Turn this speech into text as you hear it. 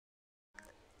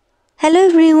Hello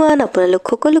everyone, আপোনালোক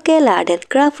সকলোকে learn and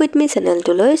craft with মি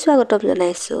চেনেলটোলৈ স্বাগতম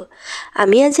জনাইছো।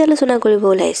 আমি আজি আলোচনা কৰিব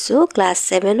ওলাইছো ক্লাছ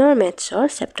 7ৰ মেথছৰ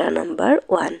চেপ্টাৰ নম্বৰ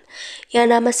 1। ইয়াৰ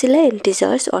নাম আছিল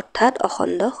ইন্টিজাৰ্ছ অৰ্থাৎ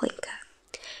অখণ্ড সংখ্যা।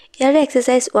 ইয়াৰ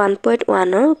এক্সাৰসাইজ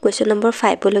 1.1ৰ কুৱেশ্যন নম্বৰ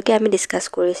 5 লৈকে আমি ডিসকাস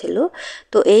কৰিছিলো।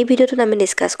 তো এই ভিডিওটোত আমি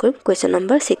ডিসকাস কৰিম কুৱেশ্যন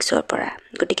নম্বৰ 6ৰ পৰা।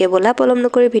 গতিকে বলা পলম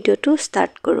নকৰি ভিডিওটো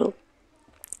ষ্টাৰ্ট কৰো।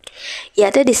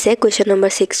 ইয়াতে দিছে question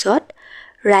number 6ত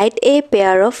write a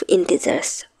pair of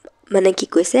integers। মানে কি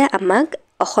কৈছে আমাক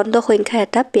অখণ্ড সংখ্যা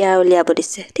এটা পেয়াৰ উলিয়াব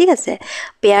দিছে। ঠিক আছে,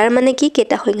 পেয়াৰ মানে কি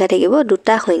কেটা সংখ্যা থাকিব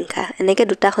দুটা সংখ্যা, এনেকে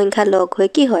দুটা সংখ্যা লগ হৈ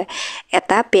কি হয়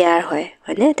এটা পেয়াৰ হয়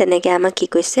হয়নে। তেনেকে আমাক কি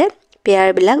কৈছে পেয়াৰ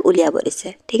বিলাক উলিয়াব দিছে।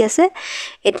 ঠিক আছে,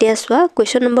 এতিয়া চোৱা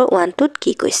কুৱেশ্যন নম্বৰ 1 টোত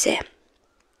কি কৈছে।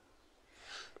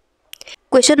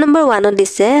 কুৱেশ্যন নম্বৰ 1 ত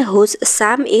দিছে whose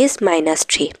sum is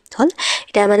 -3 হল।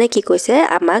 এটা মানে কি কৈছে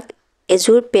আমাক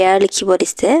এজোৰ পেয়াৰ লিখিব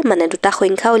দিছে, মানে দুটা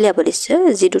সংখ্যা উলিয়াব দিছে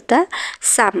যি দুটা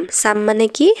সাম মানে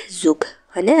কি যোগ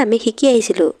হয়নে। আমি শিকি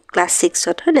আহিছিলো ক্লাছ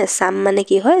 6ত হয়নে। সাম মানে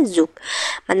কি হয় যোগ,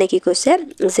 মানে কি কৈছে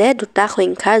যে দুটা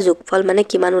সংখ্যাৰ যোগফল মানে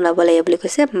কিমান ওলাব লাগে বুলি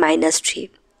কৈছে -3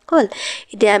 হল।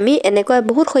 এতিয়া আমি এনেকুৱা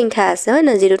বহুত সংখ্যা আছে হয়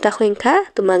না, যি দুটা সংখ্যা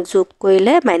তোমাক যোগ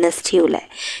কৰিলে -3 ওলায়।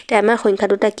 এতিয়া আমাৰ সংখ্যা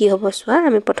দুটা কি হ'ব চোৱা,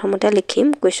 আমি প্ৰথমতে লিখিম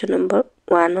কুৱেশ্যন নম্বৰ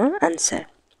 1ৰ আনসাৰ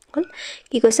হল।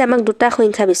 কি কৈছে আমাক দুটা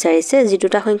সংখ্যা বিচাৰিছে, যি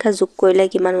দুটা সংখ্যা যোগ কৰিলে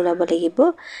কিমান ওলাব লাগিব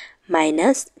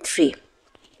 -3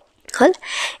 হল।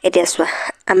 এতিয়া চোৱা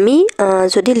আমি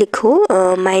যদি লিখো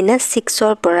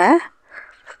 -6ৰ পৰা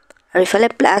আৰু ইফালে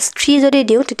 +3 যদি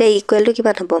দিওঁ তেতিয়া ইকুৱেল টু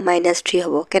কিমান হ'ব -3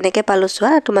 হ'ব। কেনেকৈ পালো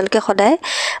চোৱা, তোমালোকে সদায়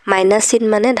মাইনাছ চিন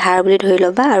মানে ধাৰ বুলি ধৰি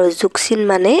ল'বা আৰু যোগ চিন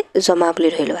মানে জমা বুলি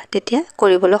ধৰি ল'বা, তেতিয়া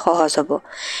কৰিবলৈ সহজ হ'ব।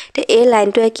 এতিয়া এই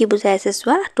লাইনটোৱে কি বুজাই আছে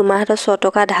চোৱা, তোমাৰ হাতত 6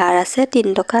 টকা ধাৰ আছে 3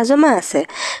 টকা জমা আছে,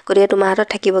 গতিকে তোমাৰ হাতত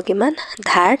থাকিব কিমান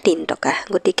ধাৰ 3 টকা।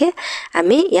 গতিকে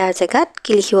আমি ইয়াৰ জেগাত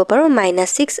কি লিখিব পাৰোঁ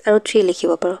 -6 আৰু 3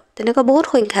 লিখিব পাৰোঁ। তেনেকুৱা বহুত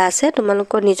সংখ্যা আছে,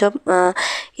 তোমালোকৰ নিজৰ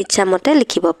ইচ্ছা মতে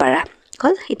লিখিব পাৰা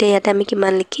হল। এতিয়া ইয়াতে আমি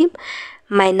কিমান লিখিম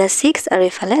 -6 আৰু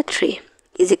ইফালে 3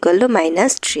 is equal to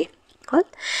 -3 hall.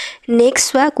 Next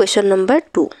চোৱা কুৱেশ্যন নম্বৰ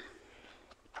 2।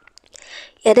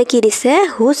 ইয়াতে কি দিছে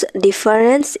হুজ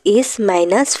ডিফাৰেন্স ইজ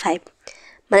 -5।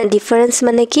 মানে ডিফাৰেন্স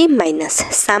মানে কি মাইনাছ,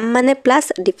 সাম মানে প্লাছ,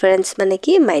 ডিফাৰেন্স মানে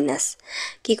কি মাইনাছ।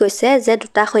 কি কৈছে যে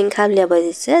দুটা সংখ্যা উলিয়াব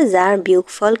দিছে যাৰ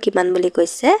বিয়োগফল কিমান বুলি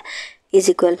কৈছে ইজ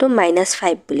ইকুৱেল টু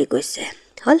 -5 বুলি কৈছে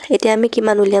হল। এতিয়া আমি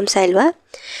কিমান উলিয়াম চাই লোৱা।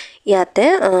 ইয়াতে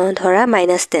ধৰা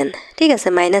 -10 ঠিক আছে,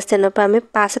 -10ৰ পৰা আমি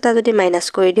 5 এটা যদি মাইনাছ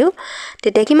কৰি দিওঁ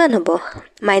তেতিয়া কিমান হ'ব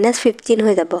 -15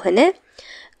 হৈ যাব হয়নে।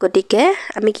 গতিকে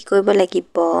আমি কি কৰিব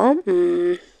লাগিব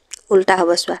উল্টা হ'ব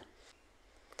চোৱা।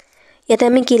 ইয়াতে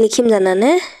আমি কি লিখিম জানানে,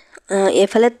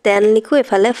 এফালে 10 লিখো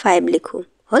এফালে 5 লিখো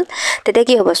হল। তেতিয়া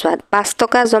কি হ'ব চোৱা 5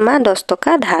 টকা জমা 10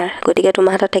 টকা ধাৰ, গতিকে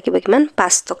তোমাৰ হাতত থাকিব কিমান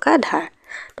 5 টকা ধাৰ।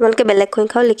 তোমালোকে বেলেগ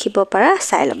সংখ্যাও লিখিব পাৰা,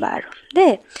 চাই ল'বা আৰু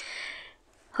দেই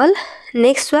হল।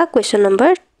 নেক্সট চোৱা কুৱেশ্যন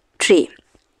নম্বৰ 3।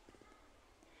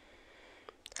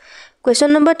 কুৱেশ্যন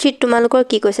নম্বৰ 3 তোমালোকৰ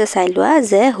কি কৈছে চাই লোৱা,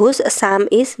 যে হুজ সাম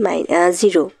ইজ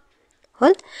 0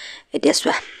 হল। এতিয়া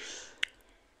চোৱা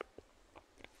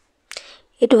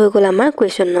এইটো হৈ গ'ল আমাৰ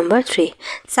কুৱেশ্যন নম্বৰ 3।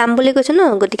 সাম বুলি কৈছে ন,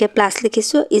 গতিকে প্লাছ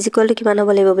লিখিছোঁ, ইজ ইকুৱেল টু কিমান হ'ব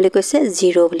লাগিব বুলি কৈছে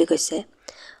 0 বুলি কৈছে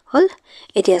হল।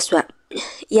 এতিয়া চোৱা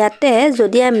ইয়াতে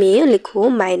যদি আমি লিখোঁ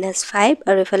 -5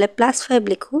 আৰু ইফালে +5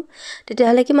 লিখোঁ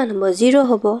তেতিয়াহ'লে কিমান হ'ব 0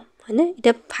 হ'ব হয়নে।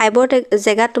 এতিয়া 5ৰ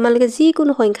জেগাত তোমালোকে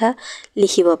যিকোনো সংখ্যা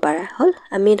লিখিব পাৰা হল।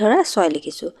 আমি ধৰা 6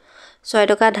 লিখিছোঁ, 6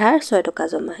 টকা ধাৰ 6 টকা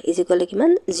জমা ইজ ইকুৱেল টু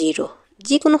কিমান 0,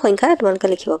 যিকোনো সংখ্যা তোমালোকে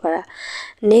লিখিব পাৰা।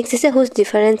 নেক্সট দিছে হুজ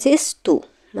ডিফাৰেন্স ইজ 2।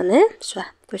 মানে চোৱা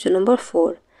কুৱেশ্যন নম্বৰ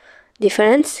 4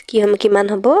 ডিফাৰেন্স কিমান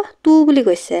হ'ব 2 বুলি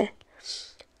কৈছে,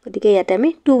 গতিকে ইয়াতে আমি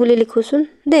 2 বুলি লিখোচোন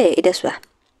দেই। এতিয়া চোৱা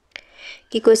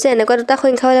কি কৈছে, এনেকুৱা দুটা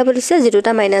সংখ্যা ওলাব দিছে যি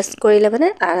দুটা মাইনাছ কৰিলে মানে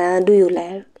 2 ওলায়।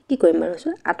 আৰু কি কৰিম বাৰু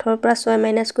চোৱা 8ৰ পৰা 6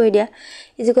 মাইনাছ কৰি দিয়া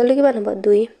ইজ ইকুৱেল টু কিমান হ'ব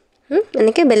 2।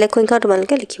 এনেকৈ বেলেগ সংখ্যাও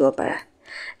তোমালোকে লিখিব পাৰা।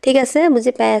 ঠিক আছে,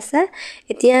 বুজি পাই আছা।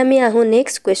 এতিয়া আমি আহোঁ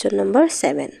next question number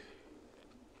 7।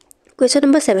 Question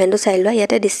number 7টো চাই লোৱা।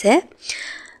 ইয়াতে দিছে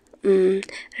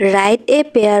write a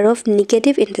pair of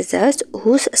negative integers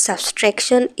whose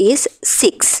subtraction is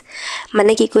 6।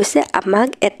 মানে কি কৈছে আমাক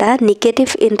এটা নিগেটিভ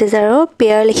ইন্টিজাৰৰ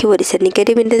পেয়াৰ লিখিব দিছে।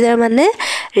 নিগেটিভ ইন্টিজাৰ মানে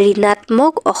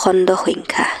ঋণাত্মক অখণ্ড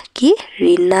সংখ্যা। কি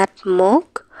ঋণাত্মক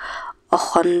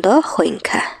অখণ্ড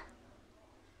সংখ্যা,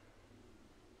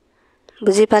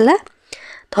 বুজি পালা।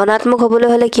 ধনাত্মক হ'বলৈ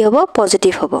হ'লে কি হ'ব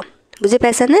পজিটিভ হ'ব, বুজি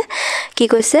পাইছানে। কি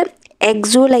কৈছে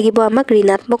একজোৰ লাগিব আমাক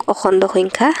ঋণাত্মক অখণ্ড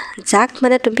সংখ্যা যাক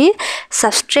মানে তুমি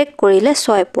সাবট্ৰেক্ট কৰিলে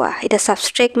 6 পোৱা এটা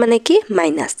সাবট্ৰেক্ট মানে কি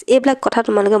মাইনাস এইবিলাক কথা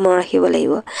তোমালোকে মনত ৰাখিব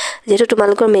লাগিব যেটো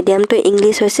তোমালোকৰ মিডিয়ামটো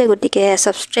ইংলিশ হৈছে গতিকে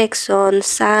সাবট্ৰেকশন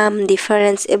সাম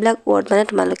ডিফাৰেন্স এইবিলাক ওয়াৰ্ড মানে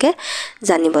তোমালোকে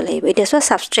জানিব লাগিব এটা সব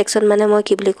সাবট্ৰেকশন মানে মই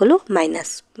কি বুলি কলো মাইনাস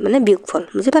মানে বিয়োগফল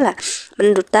বুজি পালা মানে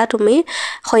দুটা তুমি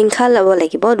সংখ্যা লব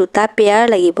লাগিব দুটা পেয়াৰ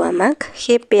লাগিব আমাক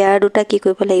সেই পেয়াৰ দুটা কি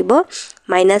কৰিব লাগিব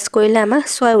মাইনাস কৰিলে আমাক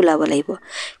 6 ওলাব লাগিব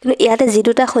কিন্তু ইয়াতে যি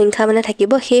দুটা সংখ্যা মানে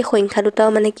থাকিব সেই সংখ্যা দুটাও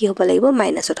মানে কি হ'ব লাগিব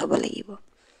মাইনাসত হ'ব লাগিব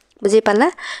বুজি পালা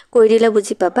কৰি দিলে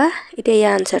বুজি পাবা এটা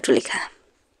ইয়াৰ আনসাৰটো লিখা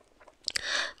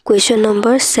Question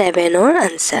number 7 or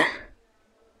answer.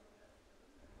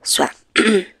 So,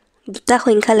 দুটা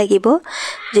সংখ্যা লাগিব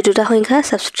যে দুটা সংখ্যা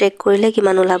সাবট্ৰেক্ট কৰিলে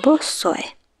কিমান ওলাব 6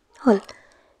 হল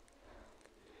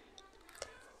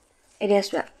এৰিয়া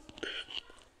চোৱা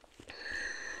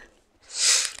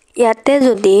ইয়াতে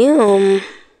যদি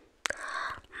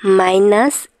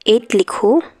 -8 লিখো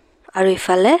আৰু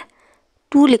ইফালে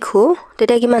 2 লিখো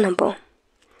তেতিয়া কিমান হ'ব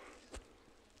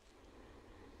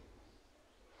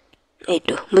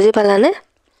এইটো বুজি পালানে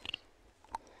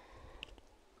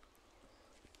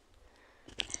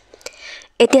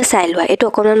এতিয়া চাই লোৱা এটো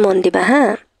অকমান মন দিবা হা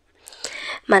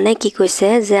মানে কি কৈছে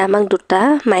যে আমাক দুটা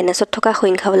মাইনাসত থকা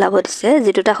সংখ্যা ওলাব দিছে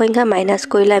যে দুটা সংখ্যা মাইনাস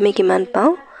কৰিলে আমি কিমান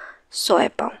পাওঁ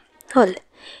 6 পাওঁ হল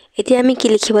এতিয়া আমি কি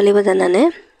লিখিব লাগিব জানানে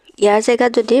ইয়াৰ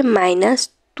জায়গাত যদি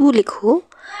 -2 লিখো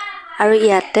আৰু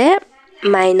ইয়াতে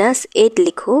 -8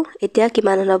 লিখো এতিয়া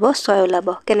কিমান হ'ব 6 ওলাব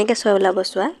কেনেকৈ 6 ওলাব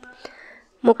চোৱা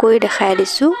মই কৰি দেখাই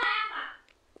দিছো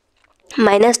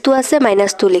 -2 আছে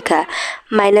 -2 লিখা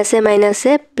মাইনাসে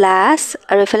মাইনাসে প্লাস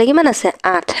আৰু এফালে কিমান আছে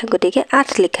 8 গতিকে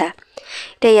 8 লিখা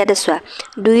এতিয়া ইয়াতে চোৱা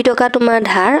 2 টকা তোমাৰ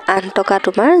ধাৰ 8 টকা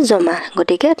তোমাৰ জমা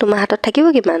গতিকে তোমাৰ হাতত থাকিব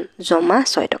কিমান জমা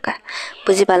 6 টকা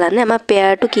বুজি পালানে আমাৰ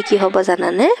পেয়াৰটো কি হ'ব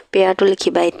জানানে পেয়াৰটো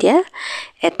লিখিবা এতিয়া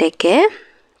এতেকে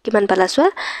কিমান পালা চোৱা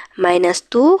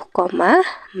 -2,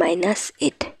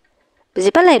 -8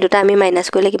 বুজি পালা এই দুটা আমি মাইনাস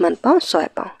কৰিলে কিমান পাওঁ 6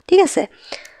 পাওঁ ঠিক আছে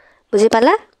বুজি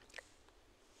পালা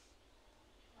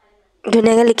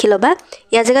ধুনীয়াকৈ লিখি লবা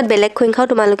ইয়াৰ জায়গাত বেলেগ সংখ্যাও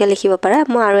তোমালোকে লিখিব পাৰা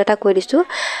মই আৰু এটা কৈ দিছো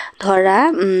ধৰা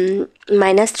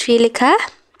 -3 লিখা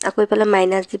আকৌ ইফালে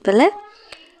মাইনাস দি পেলে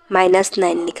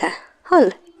 -9 লিখা হল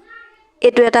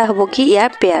এটো এটা হ'ব কি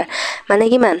ইয়াৰ পেয়াৰ মানে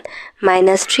কিমান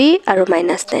 -3 আৰু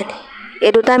 -9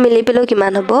 এই দুটা মিলি পেলে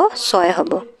কিমান হ'ব 6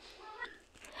 হ'ব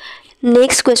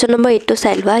Next question number 8 to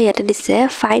চাই লোৱা ইয়াতে দিছে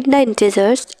find the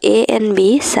integers a and b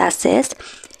such as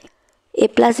a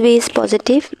plus b is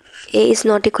positive a is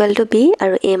not equal to b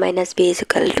আৰু a minus b is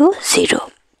equal to 0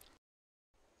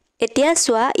 এতিয়া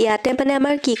চোৱা ইয়াতে মানে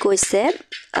আমাৰ কি কৈছে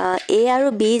a আৰু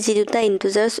b যি দুটা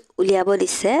integers উলিয়াব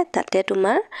দিছে তাতে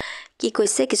তোমাৰ কি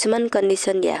কৈছে কিছুমান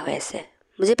কন্ডিশন দিয়া হৈ আছে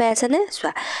বুজি পাই আছানে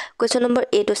চোৱা question number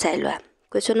 8 to চাই লোৱা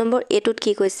question number 8 ত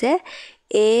কি কৈছে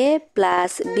a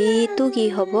plus b to কি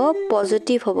হ'ব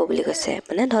পজিটিভ হ'ব বুলি কৈছে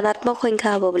মানে ধনাত্মক সংখ্যা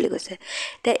হ'ব বুলি কৈছে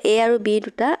তে a আৰু b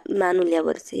দুটা মান উলিয়াব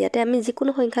দিছে ইয়াতে আমি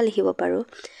যিকোনো সংখ্যা লিখিব পাৰো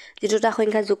যে দুটা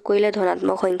সংখ্যা যোগ কৰিলে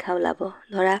ধনাত্মক সংখ্যা ওলাব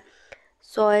ধৰা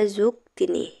 6 যোগ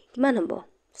 3 কিমান হ'ব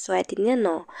 6 3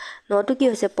 9 9 টো কি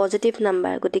হৈছে পজিটিভ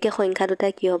নাম্বাৰ গতিকে সংখ্যা দুটা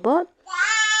কি হ'ব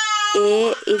a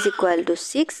is equal to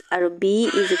 6 আৰু b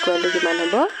is equal to কিমান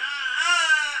হ'ব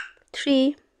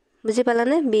 3 বুজি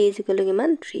পালানে b is equal to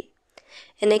কিমান 3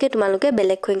 এনেকে তোমালোকে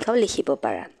বেলেগ সংখ্যাও লিখিব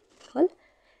পাৰা হল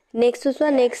নেক্সট চোৱা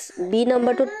নেক্সট b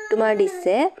নম্বৰটো তোমাৰ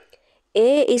দিছে a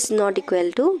is not equal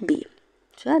to b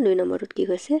চোৱা 2 নম্বৰটোত কি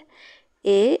কৈছে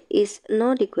a is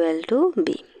not equal to b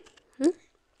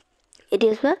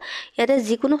এতিয়া চোৱা ইয়াতে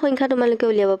যিকোনো সংখ্যা তোমালোকে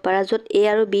উলিয়াব পাৰা যত a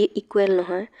আৰু b ইকুৱেল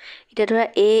নহয় এটা ধৰা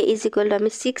a is equal to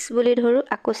আমি 6 বুলি ধৰো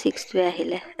আকৌ 6 টো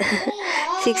আহিলে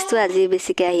 6 টো আজি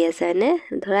বেছিকৈ আহি আছে নে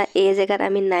ধৰা a জায়গাত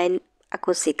আমি 9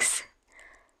 আকৌ 6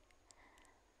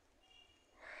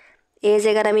 a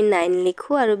জায়গাত আমি 9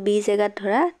 লিখো আৰু b জায়গাত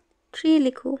ধৰা 3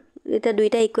 লিখো এটা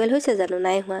দুইটা ইকুৱেল হৈছে জানো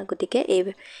নাই হোৱা গতিকে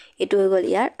এটো হৈ গল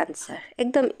ইয়াৰ আনসাৰ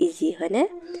একদম ইজি হয়নে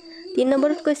 3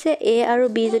 নম্বৰত কৈছে a আৰু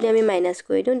b যদি আমি মাইনাস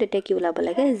কৰি দিও তেতিয়া কি ওলাব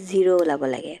লাগে 0 ওলাব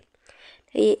লাগে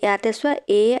ইয়াতে চোৱা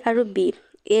a আৰু b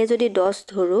a যদি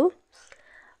 10 ধৰো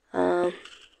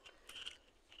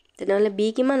তেনেহলে b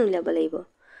কিমান উলিয়াব লাগিব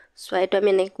চোৱা এটো আমি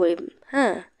এনেকৈ কৰিম হা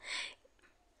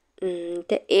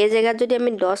তে a জায়গাত যদি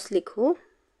আমি 10 লিখো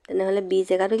তেনেহলে b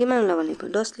জায়গাটো কিমান ওলাব লাগিব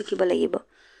 10 লিখিব লাগিব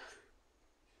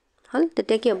হল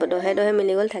তেতিয়া কি হ'ব 10 10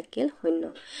 মিলি গল থাকিল 0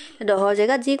 10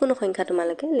 জায়গাত যি কোনো সংখ্যা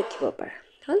তোমালোকে লিখিব পাৰা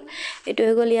হল এটো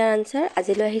হৈ গল ইয়াৰ আনসাৰ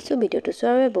আজিলৈ আহিছো ভিডিওটো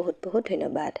চোৱাৰ বাবে বহুত বহুত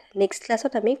ধন্যবাদ নেক্সট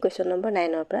ক্লাছত আমি কোৱেশ্চন নম্বৰ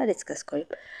 9 ৰ পৰা ডিসকাস কৰিম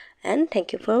and thank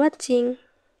U for watching